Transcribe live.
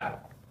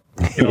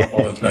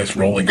all those nice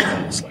rolling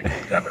hills like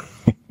Kevin.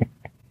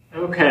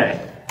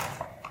 Okay.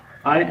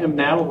 I am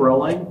now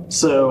rolling,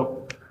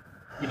 so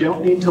you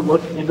don't need to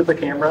look into the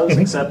cameras,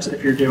 except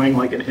if you're doing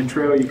like an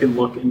intro, you can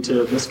look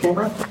into this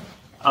camera.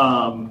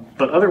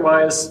 But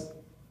otherwise,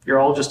 you're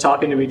all just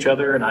talking to each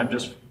other, and I'm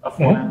just a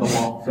fly on the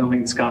wall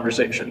filming this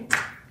conversation.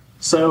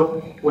 So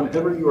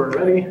whenever you are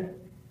ready,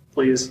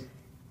 please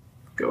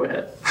go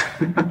ahead.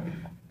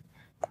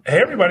 Hey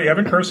everybody,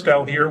 Evan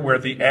Kirstel here. We're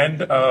at the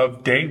end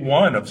of day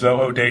 1 of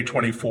Zoho Day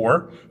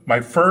 24,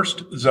 my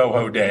first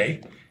Zoho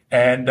day,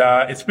 and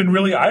it's been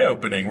really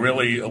eye-opening,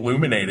 really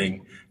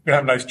illuminating. We're going to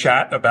have a nice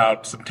chat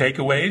about some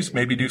takeaways,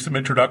 maybe do some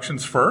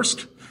introductions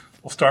first.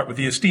 We'll start with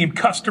the esteemed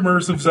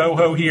customers of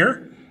Zoho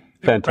here.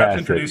 Fantastic. Perhaps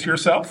introduce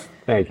yourself.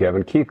 Thank you,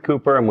 Evan. Keith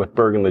Cooper. I'm with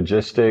Bergen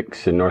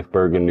Logistics in North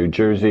Bergen, New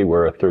Jersey.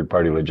 We're a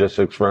third-party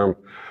logistics firm,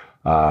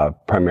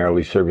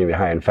 primarily serving the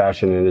high-end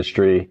fashion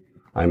industry.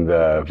 I'm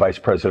the Vice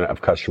President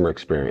of Customer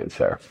Experience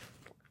there.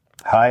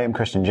 Hi, I'm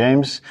Christian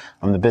James.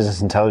 I'm the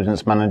Business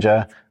Intelligence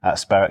Manager at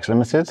SpareX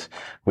Limited.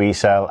 We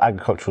sell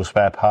agricultural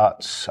spare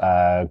parts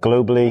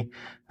globally.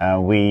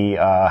 We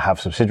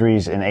have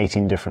subsidiaries in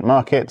 18 different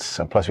markets,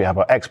 and plus we have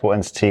our export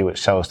entity which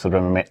sells to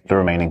the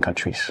remaining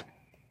countries.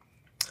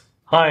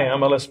 Hi, I'm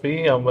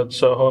LSB. I'm with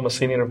Zoho. I'm a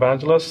senior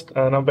evangelist,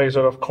 and I'm based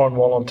out of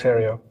Cornwall,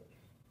 Ontario.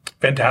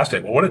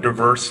 Fantastic. Well, what a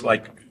diverse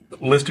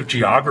list of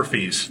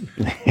geographies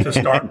to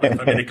start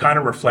with. I mean, it kind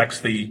of reflects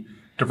the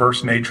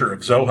diverse nature of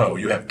Zoho.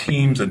 You have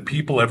teams and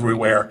people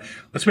everywhere.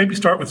 Let's maybe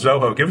start with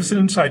Zoho. Give us an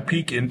inside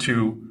peek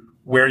into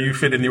where you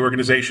fit in the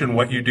organization,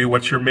 what you do,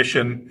 what's your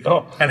mission,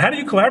 and how do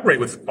you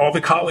collaborate with all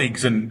the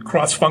colleagues and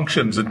cross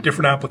functions and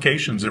different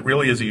applications? It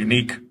really is a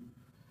unique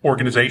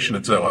organization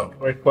at Zoho.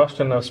 Great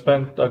question. I've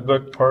spent a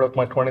good part of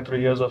my 23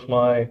 years of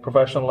my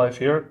professional life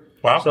here.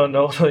 Wow. So I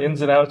know the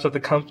ins and outs of the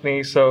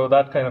company, so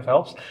that kind of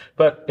helps.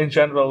 But in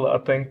general, I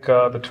think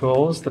the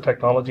tools, the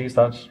technologies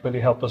that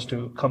really help us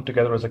to come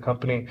together as a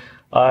company.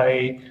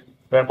 I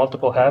wear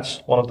multiple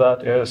hats. One of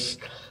that is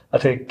I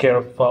take care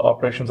of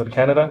operations in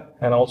Canada,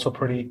 and also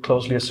pretty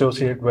closely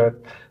associated with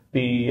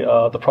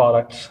the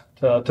products.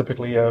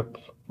 Typically,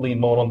 lean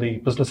more on the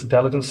business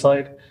intelligence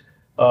side.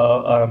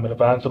 I'm an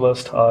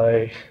evangelist.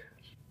 I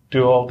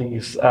do all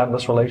these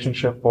analyst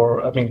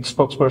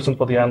spokesperson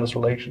for the analyst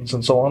relations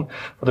and so on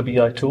for the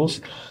BI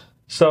tools.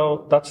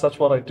 So that's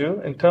what I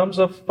do. In terms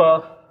of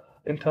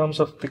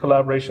the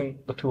collaboration,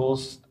 the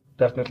tools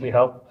definitely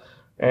help.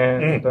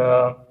 And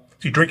so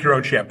you drink your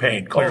own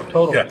champagne, clearly.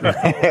 Oh, totally.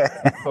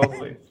 Yeah.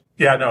 Totally.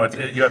 Yeah, no,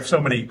 you have so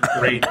many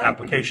great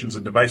applications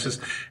and devices,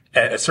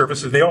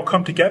 services. They all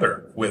come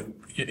together with,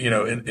 in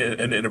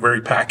a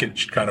very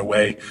packaged kind of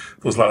way.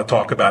 There's a lot of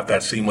talk about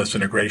that seamless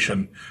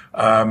integration.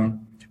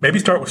 Maybe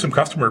start with some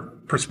customer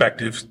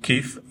perspectives,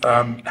 Keith.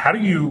 How do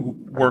you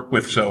work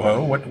with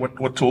Zoho?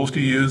 What tools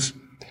do you use?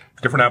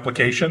 Different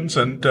applications,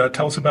 and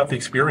tell us about the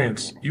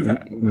experience you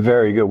had.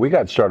 Very good. We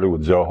got started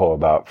with Zoho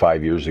about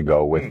 5 years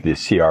ago with the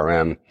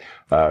CRM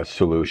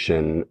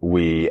solution.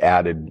 We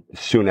added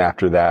soon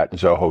after that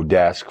Zoho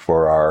Desk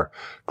for our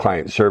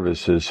client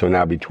services. So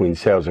now between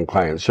sales and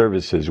client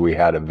services, we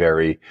had a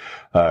very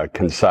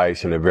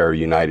concise and a very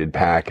united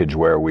package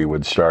where we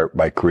would start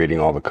by creating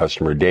all the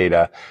customer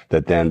data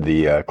that then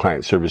the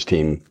client service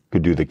team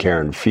could do the care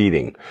and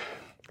feeding.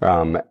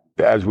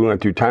 As we went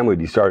through time,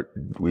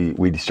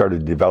 we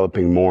started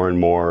developing more and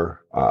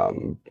more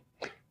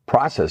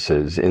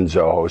processes in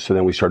Zoho. So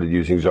then we started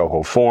using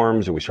Zoho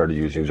Forms, and we started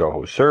using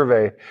Zoho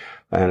Survey,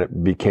 and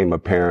it became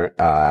apparent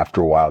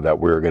after a while that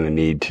we were going to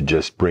need to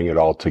just bring it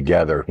all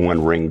together,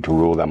 one ring to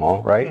rule them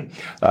all, right?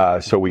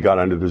 So we got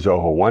under the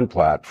Zoho One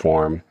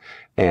platform,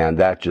 and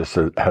that just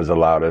has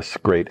allowed us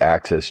great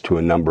access to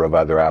a number of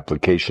other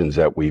applications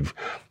that we've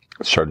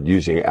started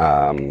using,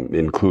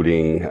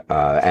 including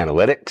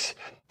analytics,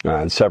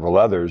 and several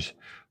others.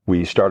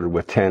 We started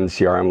with 10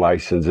 CRM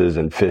licenses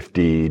and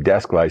 50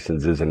 desk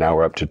licenses, and now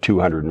we're up to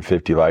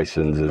 250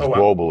 licenses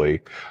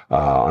globally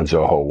on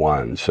Zoho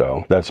One.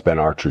 So that's been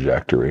our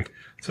trajectory.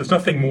 So there's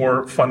nothing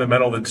more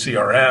fundamental than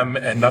CRM,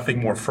 and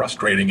nothing more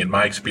frustrating in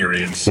my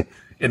experience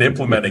in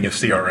implementing a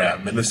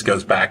CRM. And this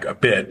goes back a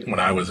bit when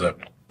I was a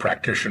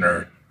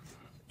practitioner,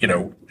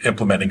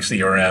 implementing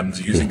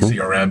CRMs, using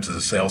CRMs as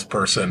a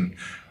salesperson.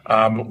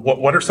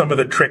 What are some of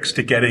the tricks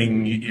to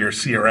getting your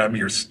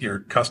CRM, your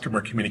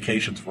customer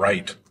communications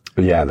right?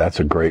 Yeah, that's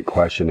a great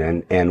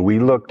question. And we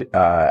looked,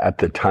 at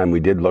the time, we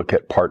did look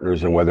at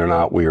partners and whether or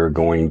not we were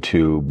going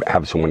to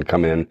have someone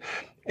come in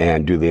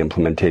and do the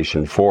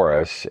implementation for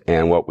us.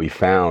 And what we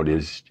found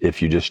is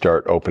if you just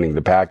start opening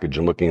the package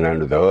and looking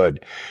under the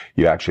hood,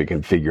 you actually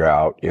can figure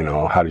out,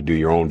 how to do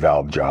your own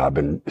valve job.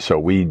 And so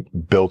we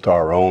built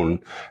our own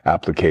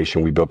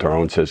application. We built our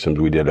own systems.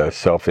 We did a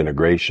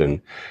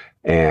self-integration.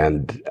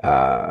 And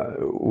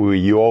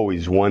you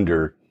always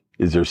wonder,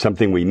 is there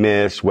something we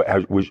missed?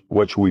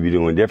 What should we be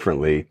doing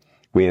differently?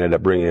 We ended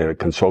up bringing a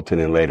consultant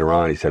in later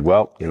on. He said,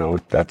 well,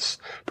 that's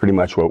pretty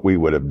much what we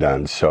would have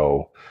done.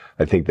 So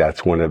I think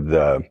that's one of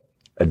the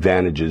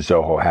advantages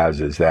Zoho has,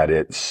 is that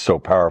it's so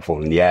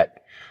powerful, and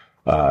yet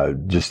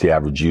just the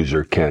average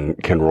user can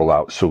roll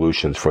out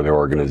solutions for their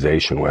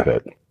organization with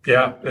it.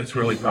 Yeah, it's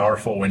really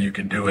powerful when you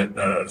can do it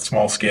at a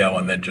small scale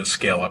and then just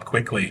scale up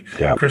quickly.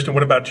 Yeah. Kristen,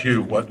 what about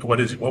you? What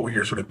were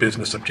your sort of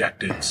business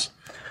objectives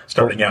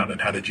starting out, and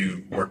how did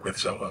you work with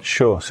Zoho?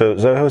 Sure. So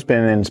Zoho's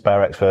been in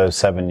SpareX for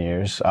 7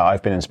 years.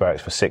 I've been in SpareX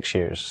for 6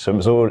 years.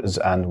 So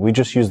and we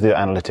just use the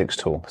analytics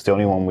tool. It's the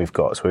only one we've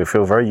got. So we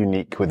feel very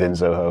unique within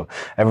Zoho.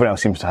 Everyone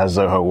else seems to have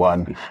Zoho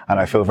One, and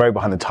I feel very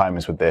behind the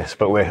times with this.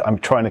 But I'm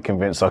trying to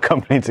convince our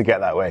company to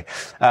get that way.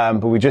 But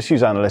we just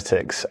use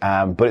analytics.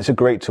 But it's a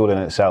great tool in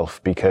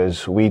itself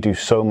because we do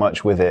so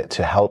much with it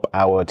to help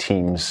our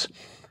teams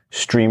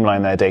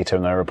streamline their data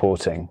and their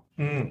reporting.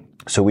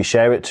 So we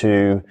share it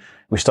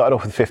we started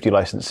off with 50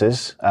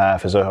 licenses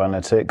for Zoho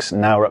Analytics.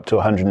 Now we're up to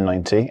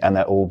 190, and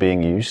they're all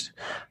being used.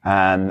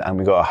 And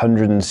we've got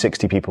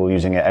 160 people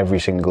using it every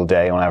single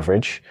day on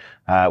average,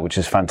 which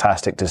is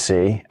fantastic to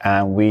see.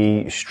 And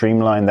we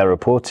streamline their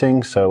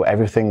reporting, so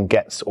everything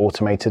gets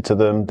automated to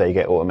them. They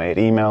get automated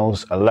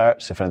emails,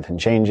 alerts if anything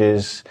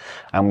changes.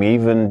 And we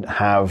even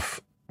have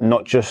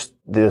not just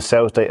the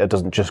sales data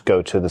doesn't just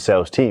go to the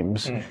sales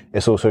teams.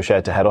 It's also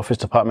shared to head office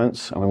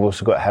departments. And we've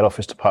also got head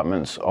office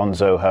departments on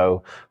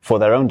Zoho for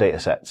their own data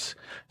sets.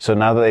 So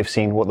now that they've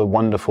seen what the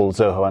wonderful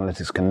Zoho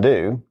Analytics can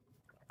do,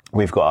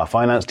 we've got our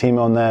finance team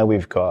on there.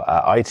 We've got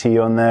our IT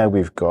on there.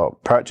 We've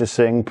got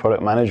purchasing,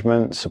 product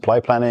management,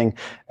 supply planning.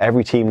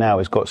 Every team now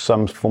has got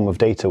some form of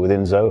data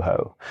within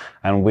Zoho.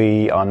 And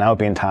we are now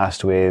being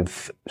tasked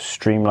with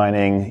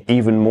streamlining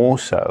even more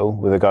so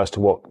with regards to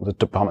what the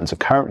departments are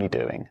currently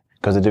doing.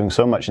 Because they're doing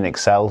so much in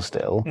Excel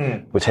still,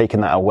 we're taking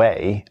that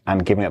away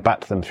and giving it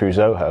back to them through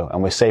Zoho,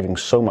 and we're saving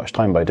so much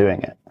time by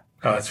doing it.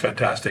 Oh, that's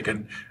fantastic.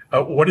 And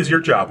what is your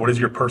job? What is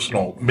your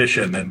personal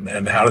mission,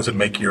 and how does it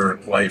make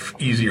your life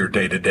easier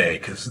day to day?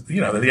 Because, at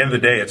the end of the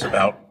day, it's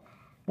about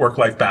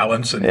work-life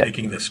balance and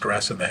taking the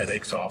stress and the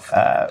headaches off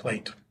the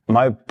plate.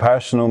 My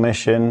personal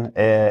mission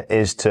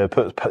is to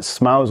put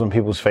smiles on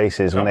people's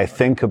faces when they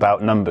think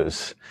about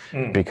numbers.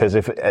 Because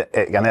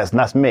and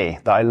that's me,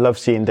 that I love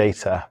seeing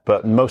data,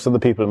 but most of the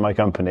people in my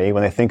company,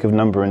 when they think of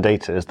number and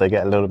data, they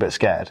get a little bit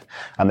scared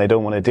and they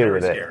don't want to deal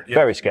with it. Yeah.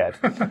 Very scared.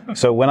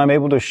 So when I'm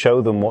able to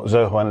show them what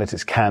Zoho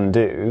Analytics can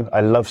do,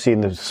 I love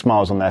seeing the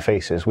smiles on their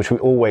faces, which we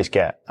always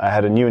get. I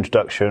had a new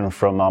introduction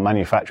from our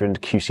manufacturing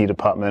QC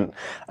department,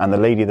 and the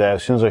lady there,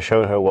 as soon as I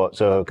showed her what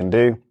Zoho can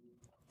do,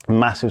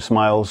 massive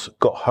smiles,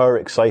 got her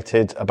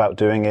excited about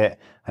doing it,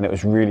 and it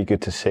was really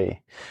good to see.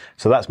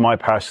 So that's my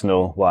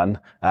personal one.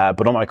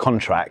 But on my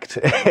contract,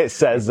 it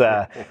says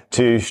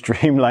to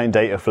streamline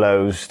data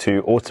flows,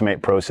 to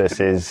automate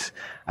processes,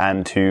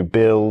 and to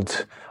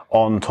build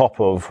on top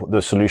of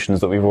the solutions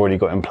that we've already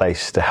got in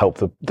place to help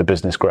the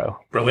business grow.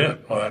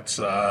 Brilliant. Well, that's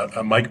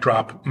a mic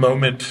drop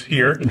moment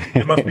here.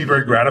 It must be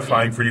very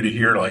gratifying for you to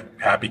hear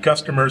happy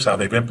customers, how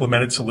they've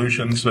implemented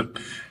solutions. But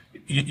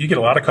you get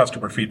a lot of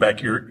customer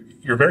feedback.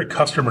 You're very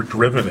customer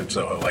driven in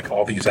Zoho,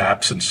 all these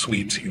apps and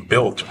suites you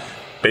built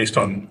based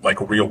on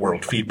real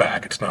world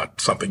feedback. It's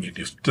not something you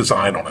just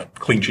design on a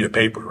clean sheet of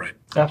paper, right?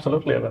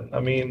 Absolutely, Evan. I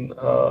mean,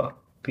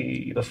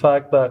 the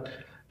fact that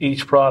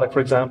each product, for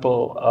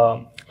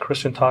example,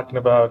 Christian talking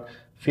about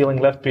feeling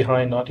left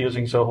behind, not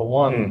using Zoho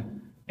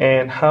One,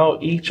 and how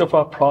each of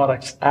our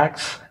products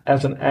acts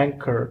as an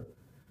anchor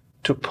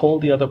to pull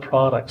the other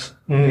products.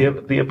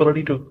 The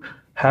ability to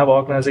have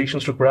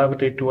organizations to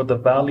gravitate toward the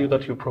value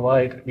that you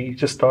provide. We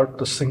just start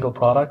with a single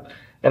product,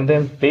 and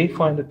then they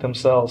find it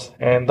themselves.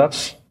 And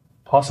that's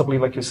possibly,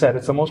 like you said,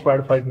 it's the most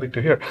gratifying thing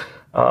to hear.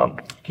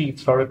 Keith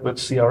started with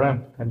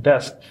CRM and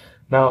Desk.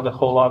 Now the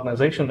whole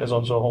organization is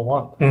on Zoho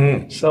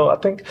One. So I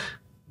think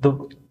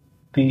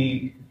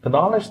the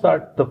knowledge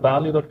that the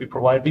value that we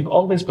provide, we've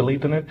always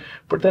believed in it,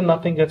 but then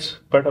nothing gets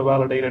better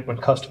validated when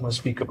customers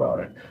speak about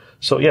it.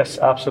 So yes,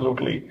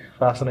 absolutely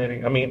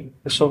fascinating. I mean,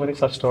 there's so many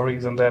such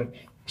stories. And then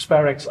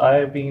SpareX,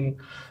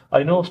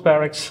 I know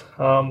SpareX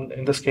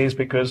in this case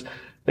because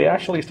they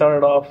actually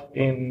started off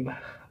in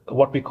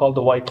what we call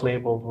the white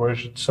label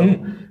version. So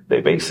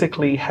they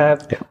basically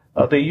had,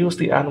 they used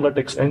the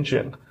analytics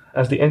engine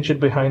as the engine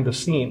behind the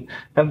scene,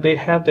 and they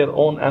had their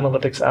own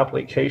analytics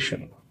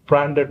application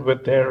branded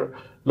with their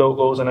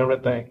logos and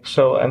everything.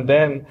 So, and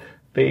then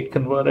they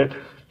converted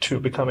to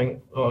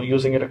becoming,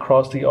 using it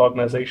across the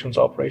organizations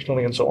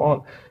operationally and so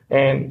on.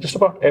 And just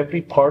about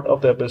every part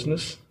of their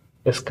business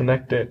is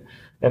connected,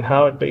 and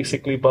how it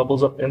basically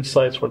bubbles up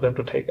insights for them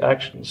to take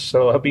actions.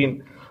 So I've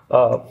been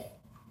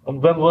I'm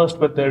well versed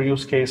with their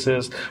use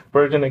cases.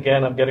 Virgin,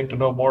 again, I'm getting to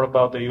know more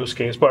about the use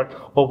case. But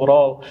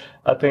overall,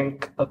 I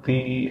think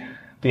the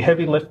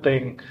heavy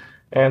lifting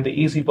and the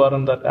easy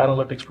button that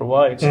analytics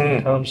provides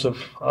in terms of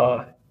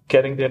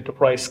getting the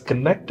enterprise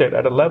connected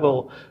at a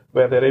level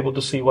where they're able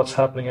to see what's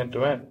happening end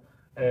to end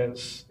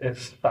is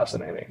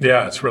fascinating.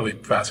 Yeah, it's really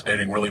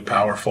fascinating, really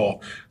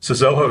powerful. So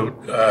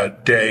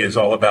Zoho Day is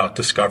all about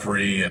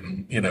discovery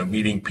and,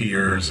 meeting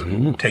peers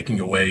and taking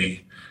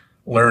away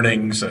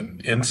learnings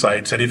and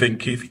insights. Anything,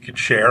 Keith, you could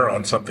share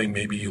on something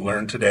maybe you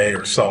learned today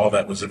or saw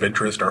that was of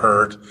interest or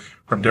heard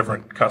from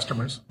different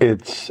customers?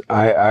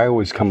 I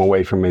always come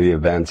away from the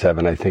events,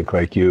 Evan, I think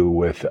like you,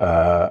 with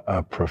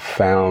a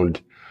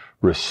profound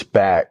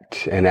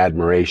respect and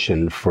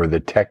admiration for the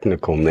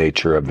technical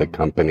nature of the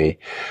company.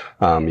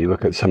 You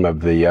look at some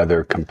of the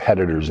other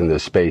competitors in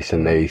this space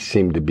and they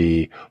seem to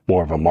be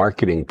more of a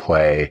marketing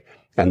play.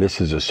 And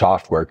this is a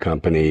software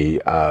company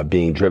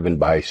being driven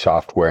by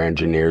software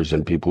engineers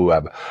and people who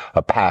have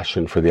a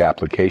passion for the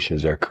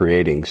applications they're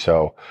creating.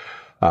 So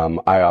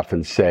I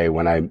often say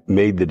when I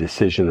made the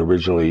decision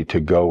originally to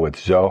go with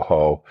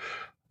Zoho,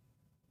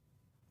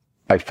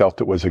 I felt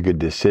it was a good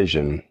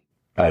decision.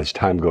 As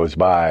time goes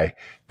by,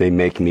 they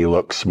make me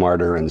look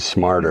smarter and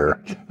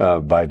smarter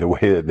by the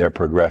way that they're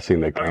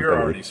progressing the company.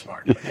 You're already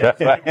smart.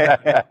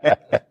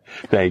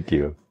 Thank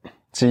you.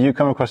 So you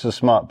come across as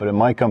smart, but in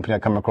my company I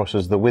come across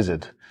as the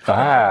wizard.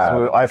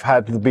 So I've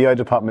had the BI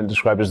department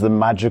described as the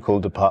magical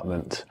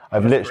department.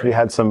 I've literally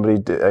had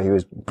somebody who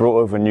was brought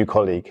over a new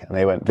colleague, and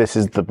they went, "This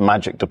is the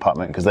magic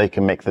department because they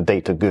can make the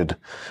data good,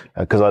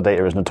 because our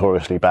data is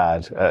notoriously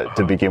bad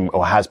to begin,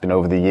 or has been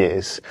over the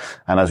years.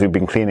 And as we've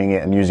been cleaning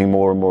it and using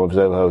more and more of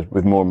Zoho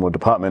with more and more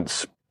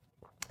departments,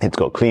 it's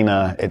got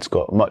cleaner, it's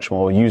got much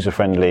more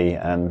user-friendly,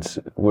 and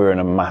we're in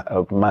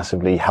a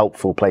massively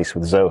helpful place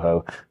with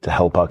Zoho to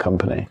help our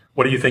company."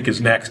 What do you think is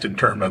next in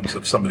terms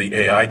of some of the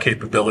AI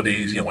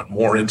capabilities? You want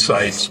more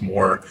insights,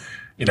 more,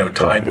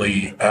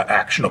 timely,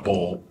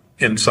 actionable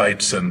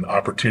insights and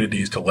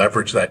opportunities to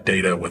leverage that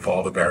data with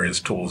all the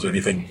various tools.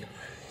 Anything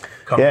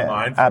come to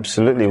mind? Yeah,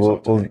 absolutely. Well,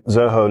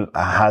 Zoho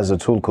has a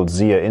tool called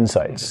Zia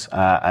Insights,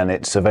 and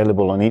it's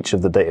available on each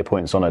of the data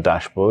points on a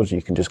dashboard.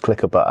 You can just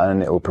click a button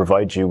and it will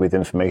provide you with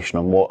information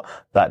on what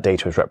that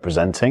data is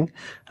representing,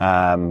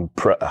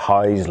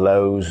 highs,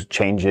 lows,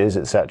 changes,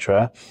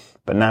 etc.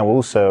 But now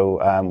also,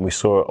 we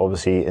saw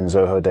obviously in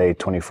Zoho Day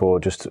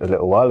 24 just a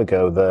little while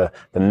ago, the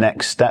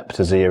next step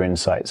to Zia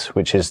Insights,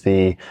 which is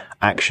the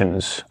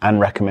actions and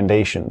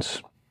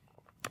recommendations.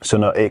 So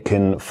now it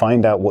can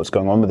find out what's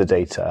going on with the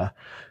data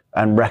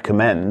and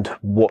recommend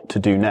what to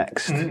do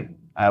next,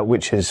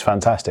 which is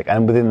fantastic.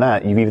 And within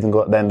that, you've even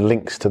got then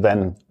links to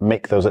then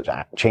make those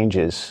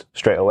changes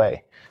straight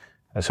away.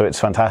 So it's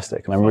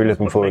fantastic, and I'm really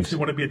looking forward. Makes you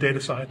want to be a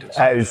data scientist?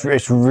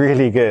 It's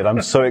really good.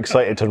 I'm so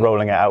excited to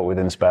rolling it out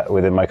within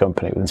my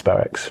company, within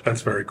SpareX.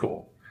 That's very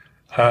cool.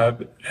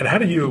 And how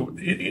do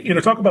you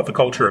talk about the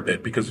culture a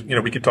bit? Because,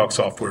 we could talk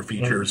software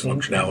features,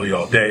 functionality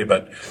all day,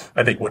 but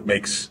I think what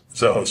makes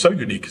Zoho so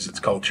unique is its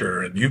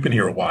culture. And you've been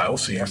here a while,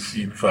 so you've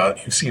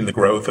seen the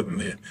growth and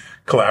the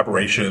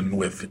collaboration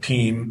with the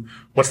team.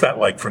 What's that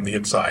like from the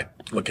inside,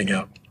 looking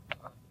out?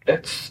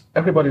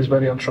 Everybody's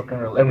very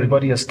entrepreneurial.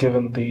 Everybody has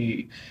given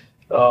the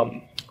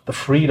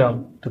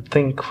freedom to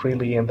think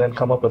freely and then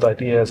come up with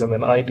ideas. And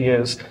then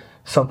ideas,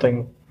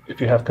 something,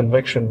 if you have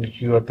conviction,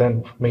 you are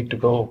then made to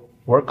go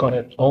work on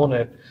it, own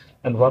it,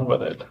 and run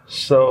with it.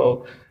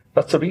 So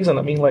that's the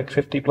reason.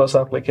 50 plus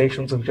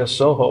applications in just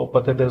Zoho,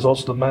 but then there's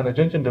also the managed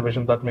engine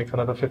division that makes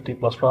another 50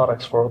 plus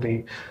products for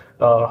the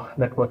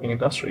networking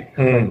industry.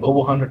 Like over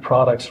 100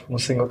 products from a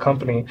single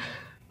company.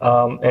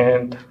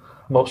 And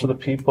most of the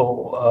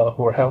people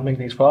who are helming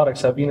these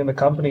products have been in the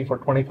company for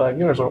 25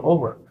 years or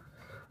over.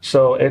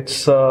 So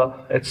it's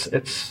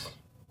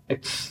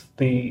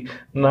the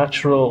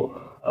natural,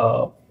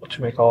 what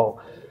you may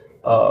call,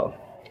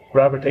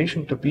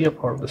 gravitation to be a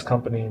part of this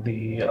company,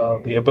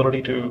 the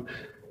ability to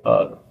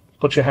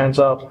put your hands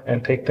up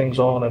and take things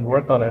on and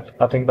work on it.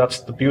 I think that's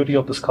the beauty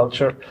of this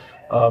culture,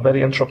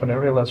 very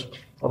entrepreneurial, as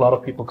a lot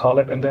of people call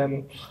it, and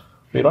then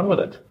we run with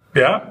it.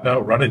 Yeah, no,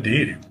 run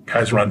indeed. You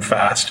guys run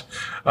fast.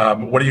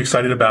 What are you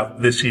excited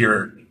about this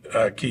year,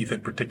 Keith,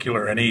 in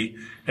particular?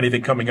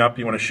 Anything coming up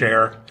you want to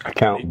share?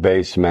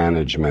 Account-based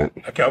management.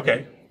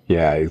 Okay.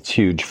 Yeah, it's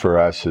huge for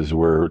us as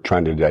we're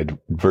trying to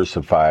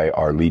diversify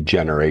our lead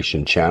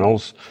generation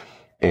channels.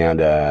 And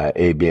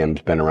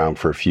ABM's been around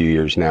for a few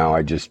years now.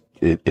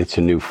 It's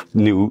a new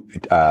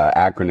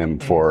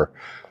acronym for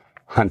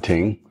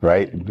hunting,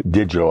 right?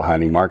 Digital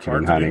hunting,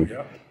 marketing hunting.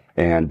 Yeah.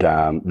 And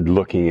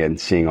looking and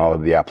seeing all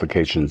of the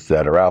applications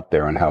that are out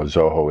there and how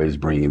Zoho is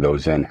bringing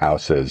those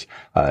in-house as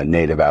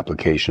native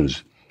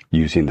applications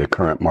using the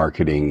current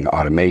marketing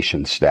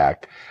automation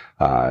stack.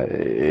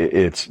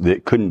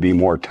 It couldn't be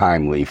more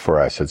timely for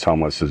us. It's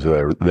almost as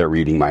though they're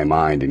reading my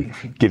mind and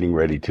getting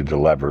ready to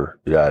deliver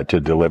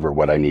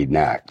what I need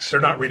next. They're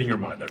not reading your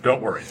mind, though.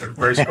 Don't worry. They're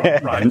very strong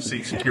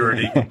privacy,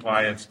 security,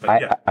 compliance.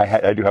 But yeah.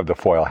 I do have the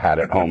foil hat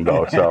at home,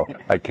 though, so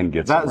I can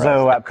get that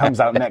Zoho app comes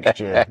out next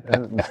year.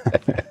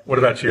 What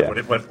about you?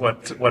 Yeah.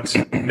 What's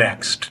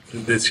next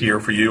this year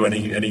for you?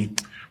 Any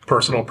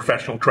personal,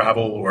 professional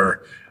travel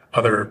or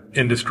other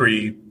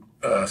industry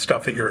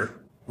stuff that you're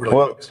really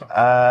focused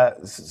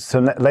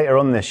on? Later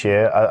on this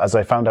year, as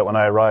I found out when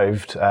I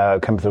arrived,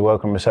 came to the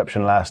welcome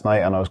reception last night,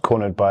 and I was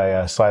cornered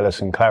by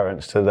Silas and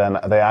Clarence.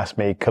 They asked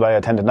me, could I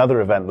attend another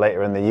event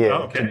later in the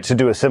year to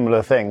do a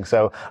similar thing?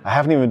 So I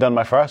haven't even done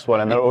my first one,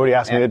 and they're already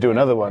asking me to do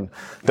another one.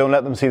 Don't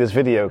let them see this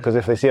video, because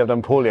if they see I've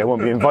done poorly, I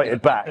won't be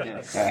invited back.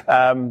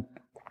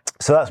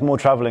 So that's more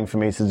traveling for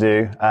me to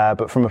do.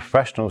 But from a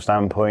professional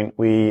standpoint,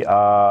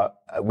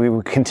 we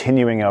were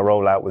continuing our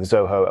rollout with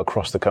Zoho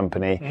across the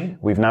company.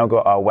 We've now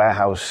got our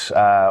warehouse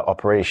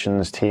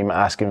operations team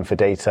asking for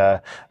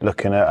data,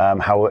 looking at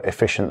how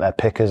efficient their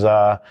pickers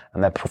are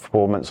and their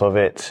performance of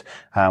it.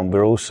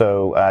 We're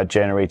also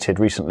generated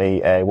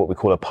recently what we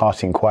call a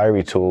party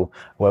inquiry tool,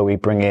 where we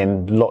bring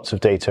in lots of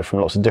data from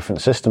lots of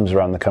different systems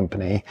around the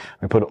company.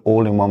 We put it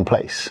all in one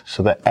place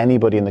so that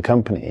anybody in the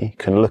company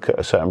can look at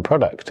a certain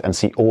product and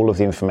see all of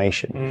the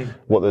information,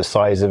 what the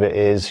size of it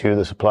is, who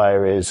the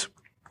supplier is,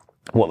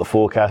 what the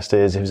forecast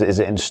is it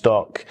in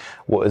stock,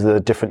 what are the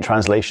different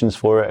translations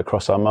for it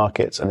across our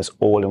markets, and it's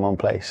all in one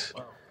place.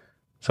 Wow.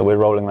 So we're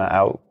rolling that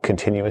out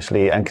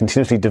continuously and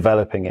continuously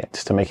developing it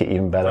to make it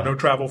even better. So no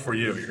travel for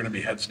you. You're going to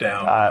be heads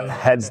down.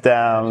 Heads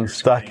down,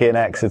 stuck in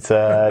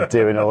Exeter,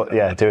 doing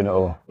it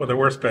all. Well, the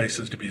worst place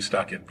is to be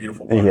stuck in.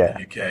 Beautiful part of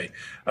the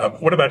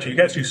UK. What about you? You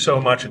guys do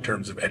so much in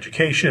terms of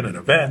education and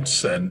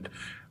events and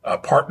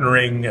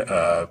partnering.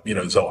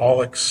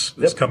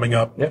 Zoholics is coming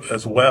up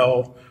as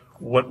well.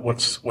 What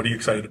are you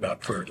excited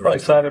about for the rest?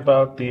 Excited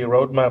about the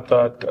roadmap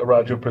that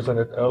Raju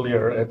presented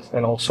earlier,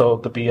 and also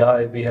the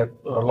BI. We are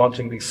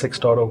launching the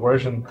 6.0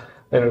 version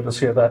later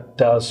this year that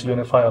does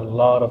unify a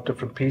lot of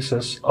different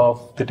pieces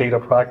of the data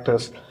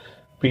practice,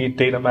 be it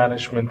data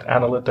management,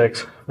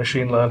 analytics,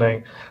 machine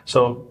learning.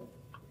 So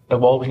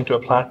evolving into a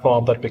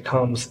platform that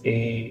becomes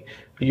a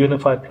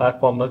unified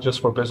platform, not just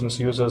for business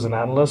users and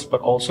analysts,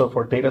 but also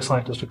for data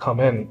scientists to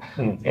come in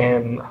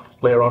and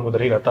play around with the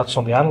data. That's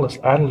on the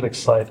analytics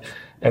side.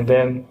 And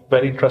then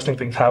very interesting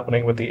things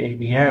happening with the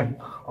ABM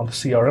on the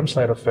CRM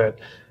side of it.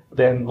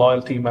 Then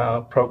loyalty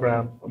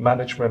program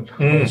management,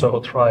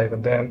 Zoho Thrive.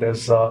 And then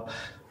there's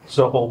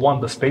Zoho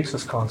One, the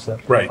Spaces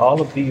concept. Right.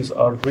 All of these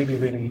are really,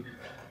 really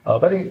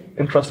very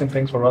interesting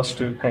things for us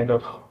to kind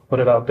of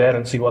put it out there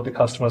and see what the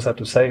customers have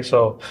to say.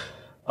 So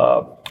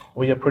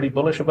we are pretty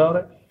bullish about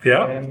it.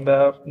 Yeah. And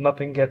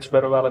nothing gets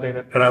better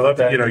validated. And I love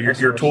that,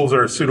 your tools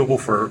are suitable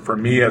for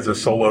me as a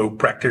solo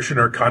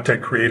practitioner,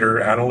 content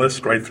creator,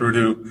 analyst, right through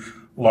to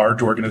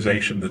large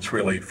organization. That's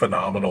really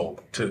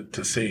phenomenal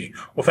to see.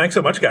 Well, thanks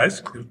so much,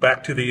 guys.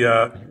 Back to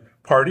the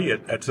party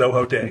at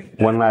Zoho Day.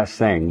 One last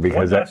thing,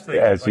 because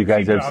as you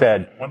guys have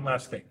said, one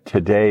last thing.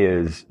 Today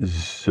is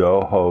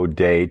Zoho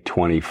Day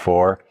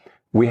 24.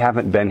 We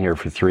haven't been here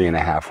for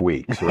 3.5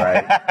 weeks,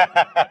 right?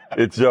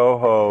 It's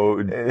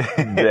Zoho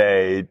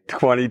Day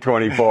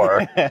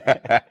 2024.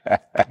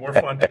 More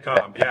fun to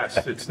come.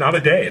 Yes, it's not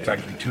a day. It's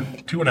actually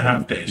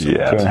 2.5 days.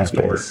 Yeah,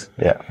 2.5 days.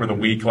 Yeah. For the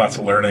week, lots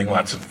of learning,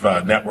 lots of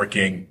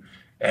networking,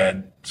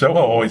 and Zoho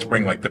always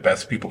bring the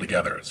best people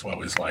together. It's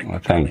always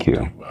thank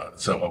you.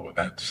 Zoho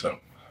events. So,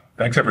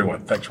 thanks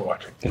everyone. Thanks for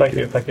watching. Thank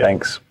you.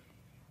 Thanks.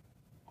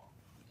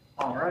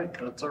 All right,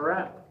 that's a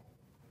wrap.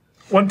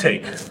 One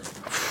take.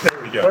 There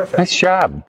we go. Perfect. Nice job.